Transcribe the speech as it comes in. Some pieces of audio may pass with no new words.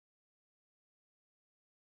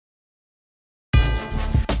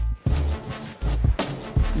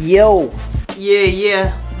Yo.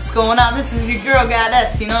 Yeah. What's going on? This is your girl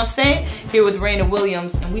Goddess, you know what I'm saying? Here with Reina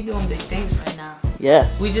Williams, and we doing big things right now. Yeah.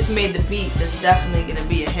 We just made the beat that's definitely gonna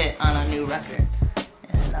be a hit on our new record.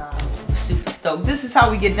 And we're super stoked. This is how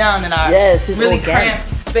we get down in our really cramped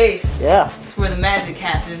space. Yeah. It's where the magic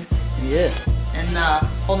happens. Yeah. And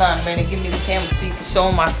hold on, Reina, give me the camera so you can show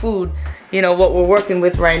them our food. You know, what we're working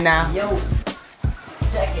with right now. Yo,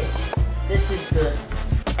 check it. This is the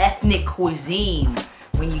ethnic cuisine.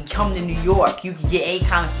 When you come to New York, you can get any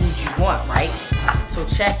kind of food you want, right? So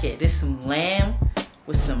check it. There's some lamb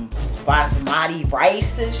with some basmati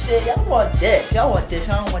rice and shit. Y'all want this. Y'all want this.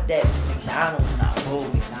 Y'all don't want that McDonald's.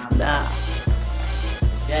 Nah.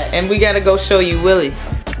 Yeah. And we gotta go show you Willie.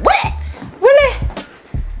 What? Willie!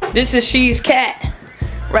 This is She's cat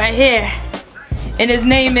right here. And his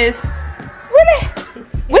name is Willie.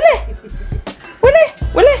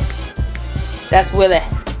 That's Willie.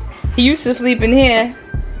 He used to sleep in here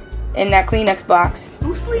in that Kleenex box.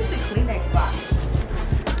 Who sleeps in Kleenex box?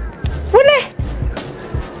 Willie!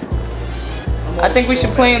 I think we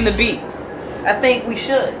should play him the beat. I think we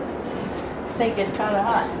should. I think it's kind of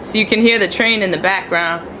hot. So you can hear the train in the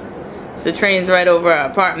background. So the train's right over our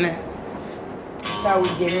apartment. That's how we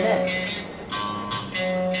get it.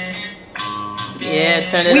 Yeah,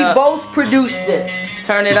 turn it up. We both produced this.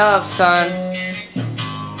 Turn it up, son.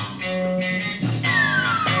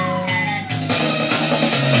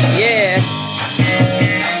 Yeah.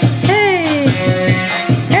 Hey.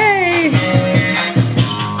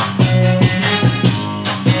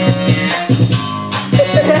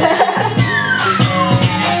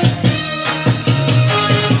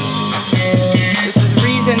 This is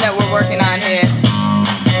Reason that we're working on here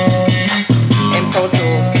in Pro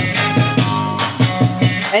Tools.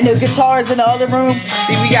 And the guitars in the other room.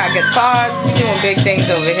 See, we got guitars. We doing big things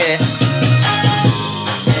over here.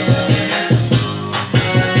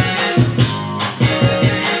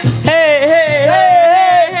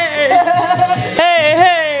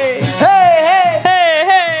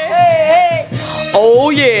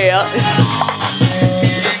 Oh yeah.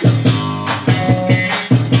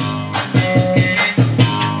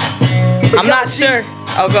 I'm not sure.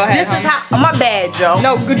 Oh, go ahead. This is how. My bad, Joe.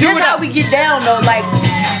 No, do this it is how up. we get down though. Like,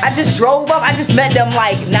 I just drove up. I just met them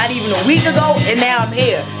like not even a week ago, and now I'm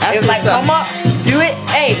here. That's It was like, come up, do it.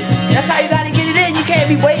 Hey, that's how you gotta get it in. You can't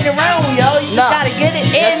be waiting around, yo. You just gotta get it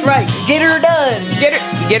in. That's right. Get her done. Get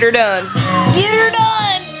her done. Get her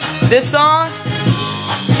done. This song,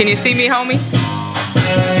 can you see me, homie?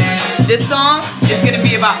 This song is gonna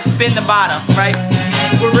be about spin the bottom, right?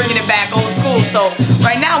 We're bringing it back old school. So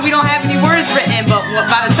right now we don't have any words written, but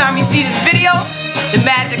by the time you see this video, the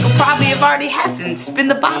magic will probably have already happened. Spin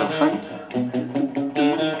the bottle, son.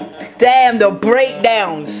 Damn, the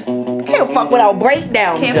breakdowns. Can't fuck without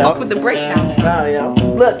breakdowns. Can't fuck with the breakdowns. No, yo.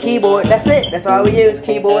 Look, keyboard. That's it. That's all we use.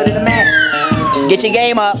 Keyboard and the Mac. Get your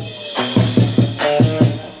game up.